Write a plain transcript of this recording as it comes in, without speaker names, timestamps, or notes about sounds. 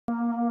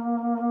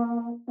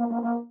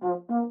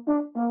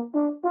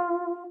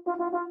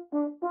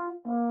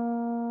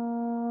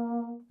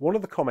one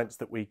of the comments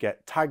that we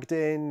get tagged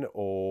in,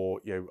 or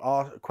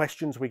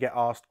questions we get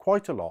asked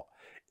quite a lot,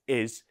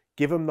 is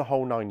give them the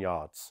whole 9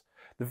 yards.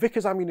 The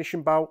Vickers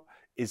ammunition belt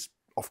is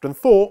often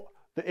thought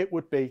that it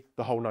would be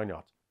the whole 9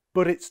 yards,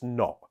 but it's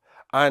not.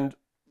 And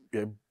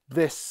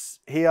this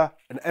here,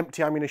 an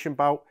empty ammunition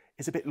belt,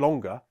 is a bit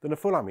longer than a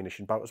full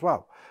ammunition belt as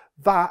well.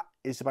 That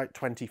is about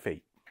 20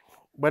 feet.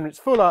 When it's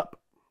full up,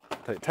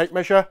 take a tape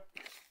measure,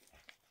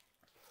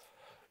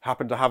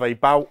 happen to have a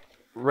belt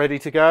ready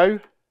to go.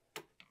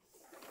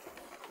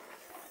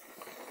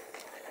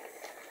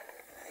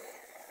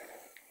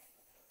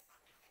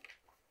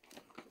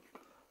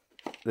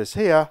 This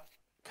here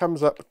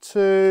comes up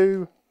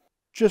to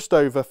just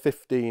over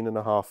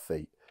 15.5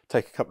 feet.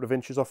 Take a couple of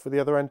inches off for the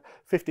other end,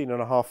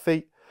 15.5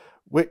 feet,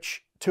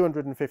 which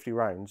 250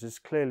 rounds is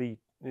clearly,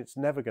 it's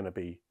never going to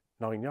be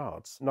 9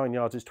 yards. 9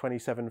 yards is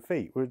 27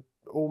 feet. We're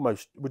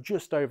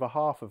just over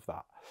half of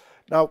that.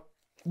 Now,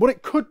 what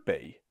it could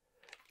be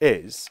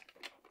is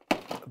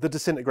the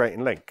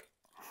disintegrating link.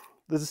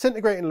 The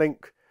disintegrating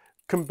link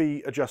can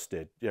be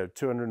adjusted,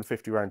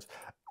 250 rounds,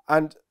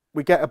 and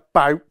we get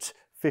about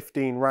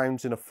 15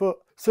 rounds in a foot.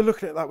 So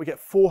looking at that, we get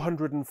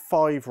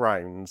 405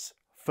 rounds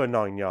for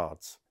 9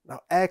 yards.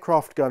 Now,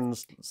 aircraft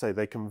guns, say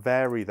they can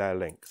vary their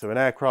link. So an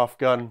aircraft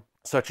gun,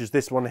 such as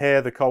this one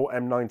here, the Colt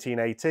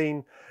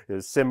M1918,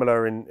 is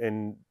similar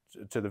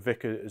to the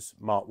Vickers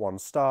Mark 1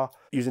 Star,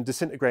 using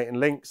disintegrating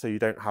link, so you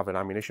don't have an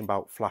ammunition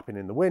belt flapping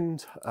in the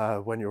wind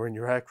when you're in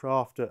your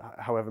aircraft at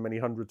however many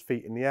hundreds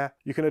feet in the air.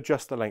 You can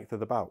adjust the length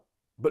of the belt.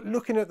 But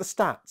looking at the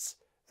stats,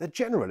 they're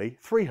generally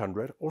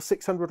 300 or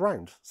 600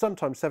 rounds,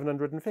 sometimes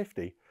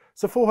 750.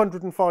 So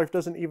 405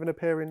 doesn't even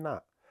appear in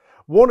that.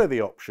 One of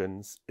the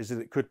options is that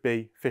it could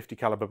be 50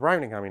 caliber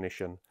Browning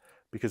ammunition,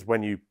 because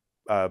when you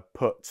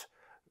put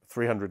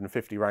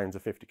 350 rounds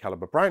of 50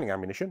 caliber Browning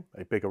ammunition,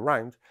 a bigger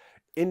round,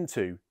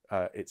 into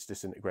its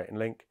disintegrating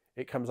link,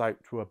 it comes out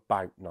to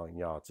about 9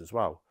 yards as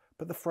well.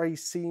 But the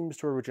phrase seems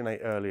to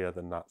originate earlier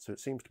than that, so it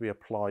seems to be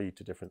applied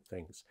to different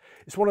things.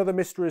 It's one of the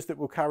mysteries that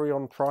we'll carry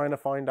on trying to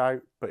find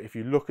out, but if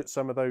you look at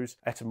some of those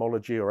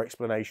etymology or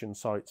explanation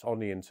sites on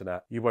the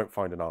internet, you won't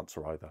find an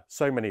answer either.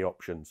 So many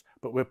options,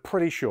 but we're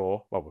pretty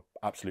sure, well,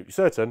 we're absolutely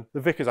certain,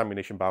 the Vickers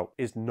ammunition belt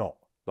is not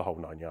the whole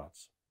 9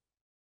 yards.